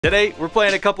Today, we're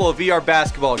playing a couple of VR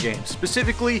basketball games,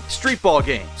 specifically Streetball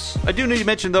Games. I do need to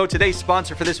mention though, today's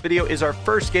sponsor for this video is our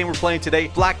first game we're playing today,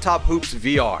 Blacktop Hoops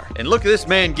VR. And look at this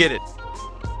man get it.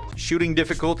 Shooting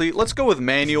difficulty, let's go with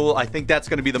manual. I think that's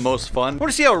going to be the most fun. I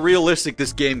want to see how realistic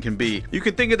this game can be. You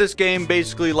can think of this game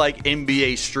basically like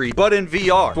NBA Street, but in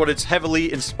VR. What it's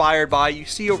heavily inspired by. You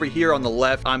see over here on the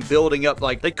left, I'm building up,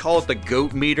 like, they call it the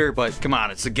GOAT meter, but come on,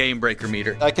 it's the game breaker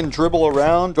meter. I can dribble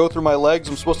around, go through my legs.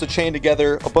 I'm supposed to chain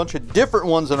together a bunch of different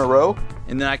ones in a row,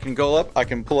 and then I can go up, I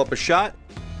can pull up a shot.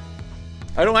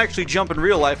 I don't actually jump in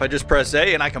real life, I just press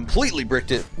A, and I completely bricked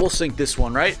it. We'll sink this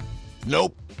one, right?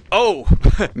 Nope. Oh,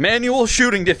 manual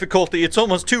shooting difficulty. It's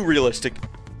almost too realistic.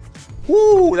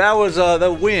 Woo, that was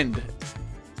the wind.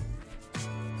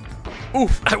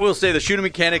 Oof, I will say the shooting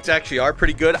mechanics actually are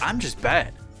pretty good. I'm just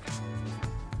bad.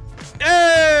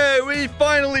 Hey, we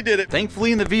finally did it.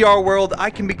 Thankfully, in the VR world,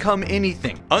 I can become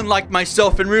anything. Unlike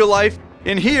myself in real life,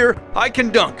 in here, I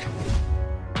can dunk.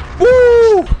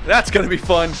 Woo! That's gonna be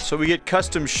fun. So we get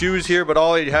custom shoes here, but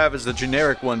all you have is the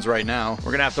generic ones right now.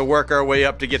 We're gonna have to work our way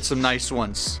up to get some nice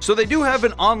ones. So they do have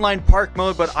an online park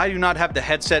mode, but I do not have the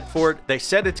headset for it. They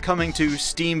said it's coming to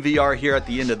Steam VR here at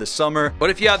the end of the summer. But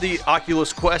if you have the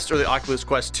Oculus Quest or the Oculus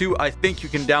Quest 2, I think you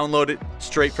can download it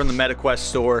straight from the MetaQuest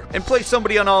store and play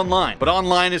somebody on online. But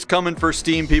online is coming for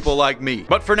Steam people like me.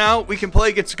 But for now, we can play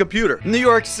against a computer. New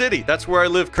York City, that's where I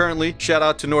live currently. Shout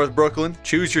out to North Brooklyn.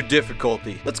 Choose your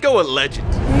difficulty. Let's go with Legend.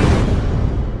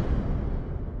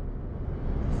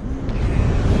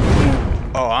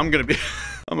 Oh,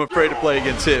 I'm afraid to play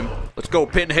against him. Let's go,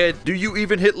 Pinhead. Do you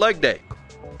even hit leg day?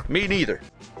 Me neither.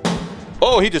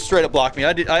 Oh, he just straight up blocked me.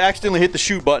 I accidentally hit the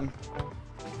shoot button.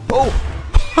 Oh,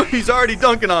 he's already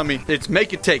dunking on me. It's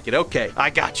make it, take it. Okay, I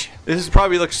got you. This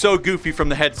probably looks so goofy from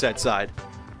the headset side.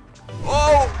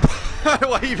 Oh, how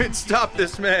do I even stop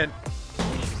this man?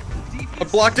 I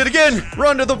blocked it again.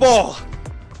 Run to the ball.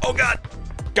 Oh, God.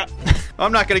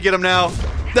 I'm not going to get him now.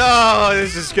 No,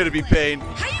 this is going to be pain.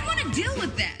 How you going to deal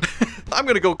with that? I'm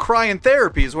going to go cry in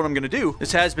therapy is what I'm going to do.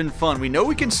 This has been fun. We know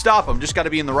we can stop him. Just got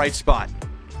to be in the right spot.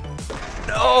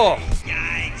 No.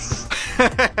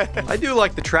 Yikes. I do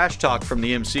like the trash talk from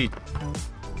the MC.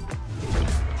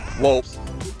 Whoa.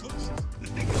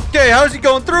 Okay, how's he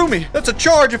going through me? That's a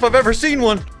charge if I've ever seen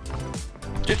one.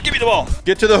 Just give me the ball.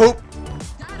 Get to the hoop.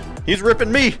 He's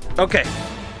ripping me. Okay.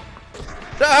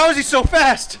 How is he so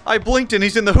fast? I blinked and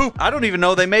he's in the hoop. I don't even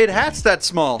know they made hats that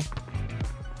small.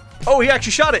 Oh, he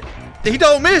actually shot it. He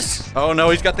don't miss. Oh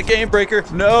no, he's got the game breaker.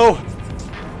 No.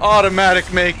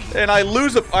 Automatic make. And I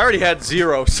lose I already had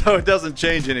 0, so it doesn't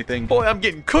change anything. Boy, I'm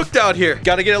getting cooked out here.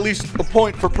 Gotta get at least a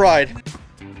point for pride.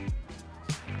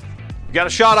 Got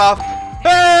a shot off.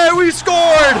 Hey, we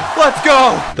scored. Let's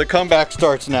go. The comeback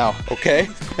starts now, okay?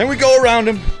 And we go around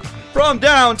him from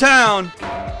downtown.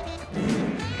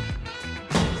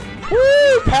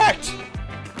 Woo! Packed!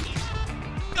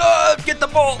 Get the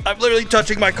ball! I'm literally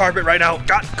touching my carpet right now.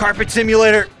 Got carpet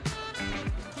simulator.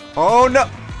 Oh no!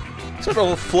 Is that a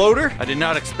little floater? I did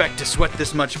not expect to sweat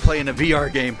this much playing a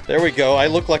VR game. There we go. I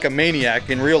look like a maniac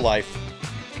in real life.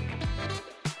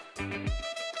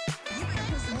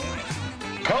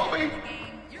 Kobe!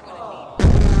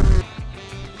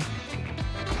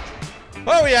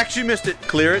 Oh, he actually missed it.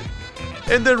 Clear it.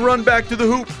 And then run back to the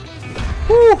hoop.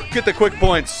 Woo! Get the quick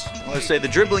points. Let's say the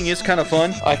dribbling is kind of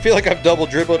fun. I feel like I've double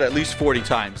dribbled at least 40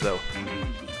 times though.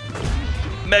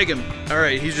 Megan. All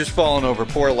right, he's just falling over.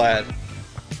 Poor lad.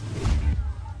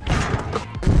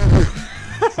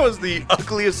 That was the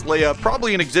ugliest layup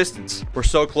probably in existence. We're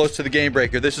so close to the game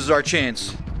breaker. This is our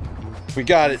chance. We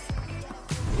got it.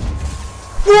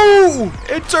 Woo!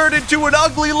 It turned into an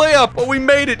ugly layup, but we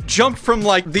made it. Jumped from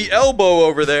like the elbow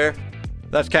over there.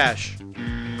 That's cash.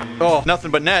 Oh, nothing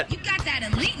but net. You got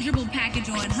that elite dribble package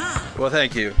on, huh? Well,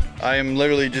 thank you. I am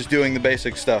literally just doing the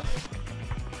basic stuff.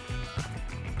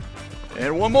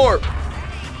 And one more.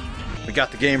 We got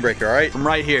the game breaker, all right? From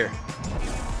right here.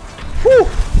 Whew!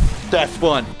 That's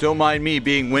fun. Don't mind me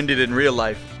being winded in real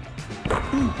life.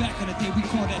 Ooh, back in the day, we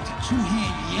called that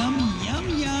two-hand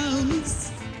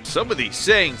yums. Some of these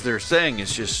sayings they're saying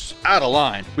is just out of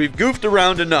line. We've goofed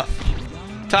around enough.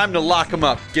 Time to lock them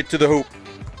up. Get to the hoop.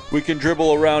 We can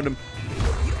dribble around him.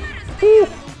 Woo.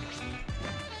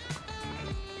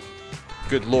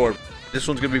 Good Lord. This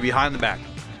one's going to be behind the back.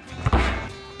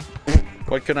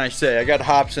 What can I say? I got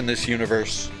hops in this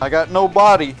universe. I got no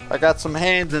body. I got some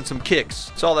hands and some kicks.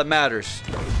 That's all that matters.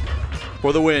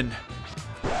 For the win.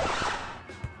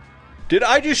 Did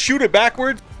I just shoot it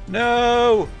backwards?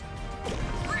 No.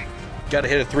 Got to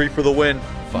hit a 3 for the win.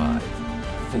 5,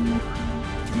 4, 3,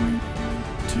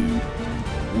 2,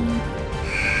 1.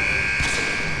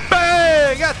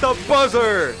 Bang! Got the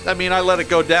buzzer. I mean, I let it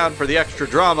go down for the extra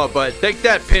drama, but take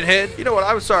that, Pinhead. You know what?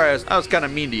 I was sorry. I was kind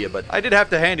of mean to you, but I did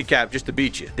have to handicap just to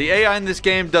beat you. The AI in this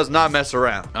game does not mess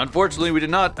around. Unfortunately, we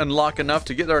did not unlock enough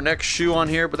to get our next shoe on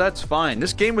here, but that's fine.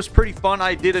 This game was pretty fun.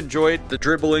 I did enjoy it. The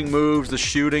dribbling moves, the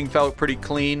shooting felt pretty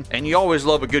clean, and you always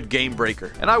love a good game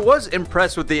breaker. And I was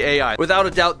impressed with the AI. Without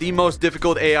a doubt, the most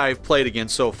difficult AI I've played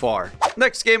against so far.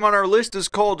 Next game on our list is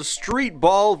called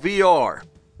Streetball VR.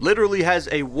 Literally has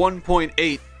a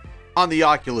 1.8 on the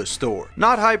Oculus Store.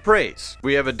 Not high praise.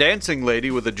 We have a dancing lady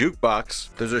with a jukebox.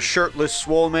 There's a shirtless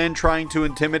swole man trying to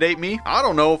intimidate me. I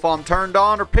don't know if I'm turned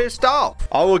on or pissed off.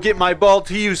 I will get my ball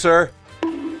to you, sir.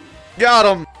 Got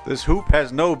him. This hoop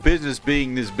has no business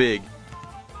being this big.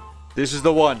 This is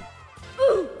the one.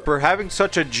 For having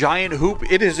such a giant hoop,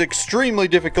 it is extremely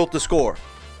difficult to score.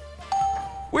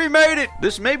 We made it!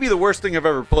 This may be the worst thing I've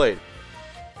ever played.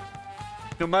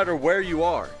 No matter where you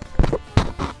are.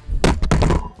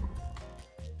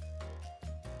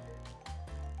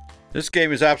 This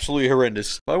game is absolutely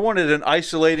horrendous. If I wanted an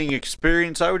isolating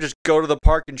experience, I would just go to the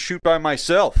park and shoot by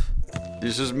myself.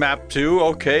 This is map 2.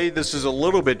 Okay, this is a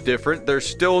little bit different. There's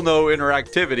still no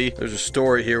interactivity. There's a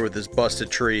story here with this busted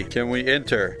tree. Can we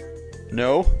enter?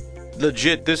 No?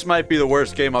 Legit, this might be the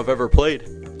worst game I've ever played.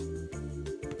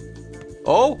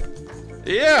 Oh?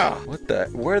 Yeah! What the?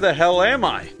 Where the hell am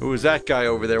I? Who is that guy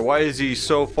over there? Why is he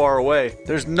so far away?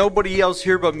 There's nobody else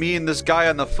here but me and this guy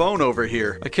on the phone over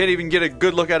here. I can't even get a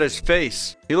good look at his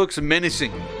face. He looks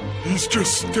menacing. He's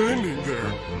just standing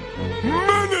there.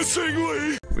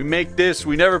 Menacingly! We make this,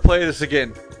 we never play this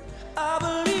again. I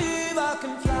believe I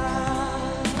can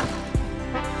fly.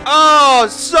 Oh,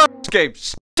 this game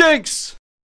stinks!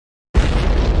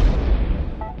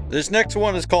 This next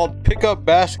one is called Pick Up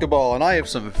Basketball, and I have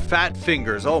some fat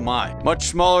fingers, oh my. Much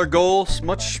smaller goals,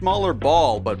 much smaller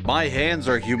ball, but my hands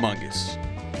are humongous.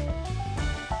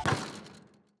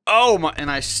 Oh my,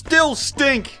 and I still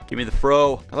stink! Give me the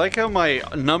throw. I like how my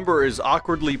number is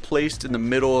awkwardly placed in the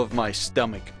middle of my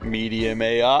stomach. Medium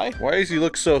AI? Why does he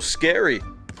look so scary?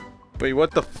 Wait,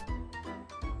 what the f—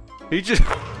 He just—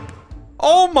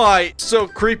 Oh my! So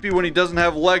creepy when he doesn't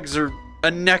have legs or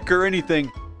a neck or anything.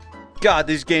 God,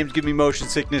 these games give me motion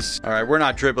sickness. Alright, we're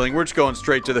not dribbling. We're just going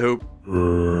straight to the hoop.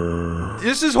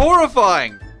 This is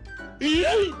horrifying!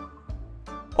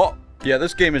 Oh, yeah,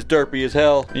 this game is derpy as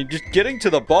hell. I mean, just getting to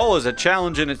the ball is a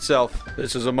challenge in itself.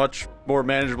 This is a much more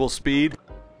manageable speed.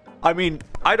 I mean,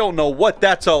 I don't know what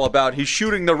that's all about. He's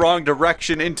shooting the wrong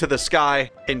direction into the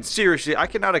sky. And seriously, I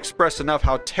cannot express enough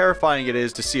how terrifying it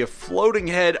is to see a floating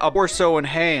head, a torso, and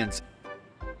hands.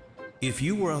 If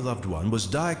you or a loved one was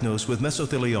diagnosed with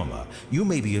mesothelioma, you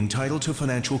may be entitled to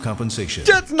financial compensation.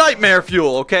 That's nightmare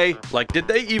fuel, okay? Like, did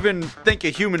they even think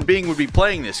a human being would be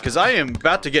playing this? Because I am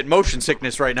about to get motion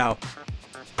sickness right now.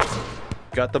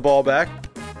 Got the ball back.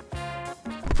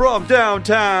 From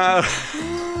downtown.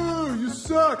 You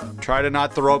suck! Try to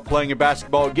not throw up playing a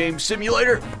basketball game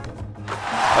simulator.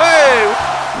 Hey!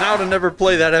 Now to never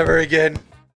play that ever again.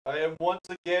 I am once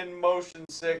again motion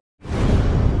sick.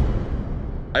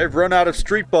 I have run out of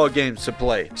streetball games to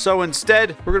play. So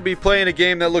instead, we're going to be playing a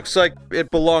game that looks like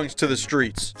it belongs to the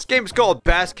streets. This game is called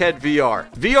Baskhead VR.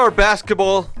 VR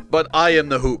basketball, but I am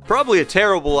the hoop. Probably a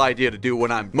terrible idea to do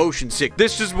when I'm motion sick.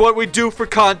 This is what we do for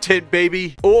content,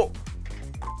 baby. Oh.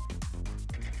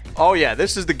 Oh yeah,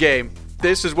 this is the game.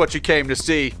 This is what you came to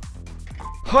see.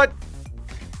 What?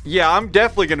 Yeah, I'm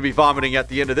definitely going to be vomiting at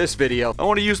the end of this video. I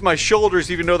want to use my shoulders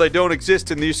even though they don't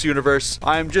exist in this universe.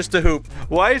 I am just a hoop.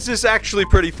 Why is this actually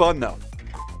pretty fun though?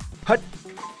 Hut.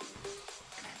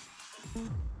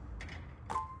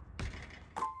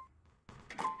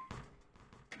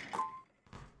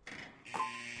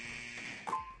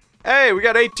 Hey, we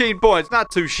got 18 points.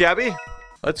 Not too shabby.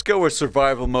 Let's go with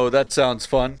survival mode. That sounds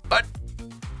fun. But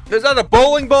is that a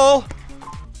bowling ball?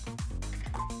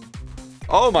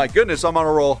 Oh my goodness, I'm on a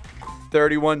roll.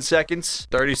 31 seconds.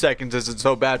 30 seconds isn't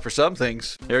so bad for some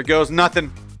things. Here it goes,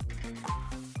 nothing.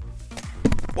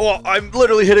 Oh, I'm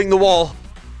literally hitting the wall.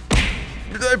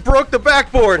 I broke the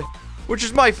backboard, which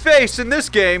is my face in this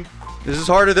game. This is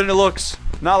harder than it looks.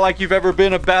 Not like you've ever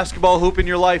been a basketball hoop in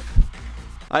your life.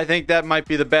 I think that might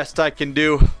be the best I can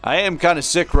do. I am kind of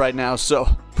sick right now, so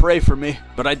pray for me.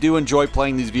 But I do enjoy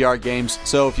playing these VR games.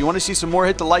 So if you want to see some more,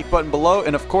 hit the like button below.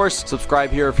 And of course, subscribe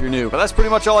here if you're new. But that's pretty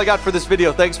much all I got for this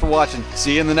video. Thanks for watching.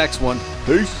 See you in the next one.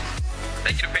 Peace.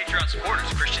 Thank you to Patreon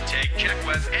supporters Christian Tag, Jack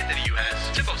Webb, Anthony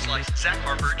Uhas, Timbo Slice, Zach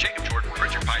Harper, Jacob Jordan,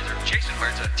 Richard Pizer, Jason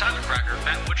Huerta, Tyler Cracker,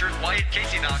 Matt Woodard, Wyatt,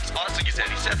 Casey Knox, Austin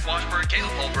Gazzetti, Seth Washburn,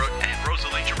 Caleb Holbrook, and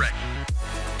Rosalie Jarek.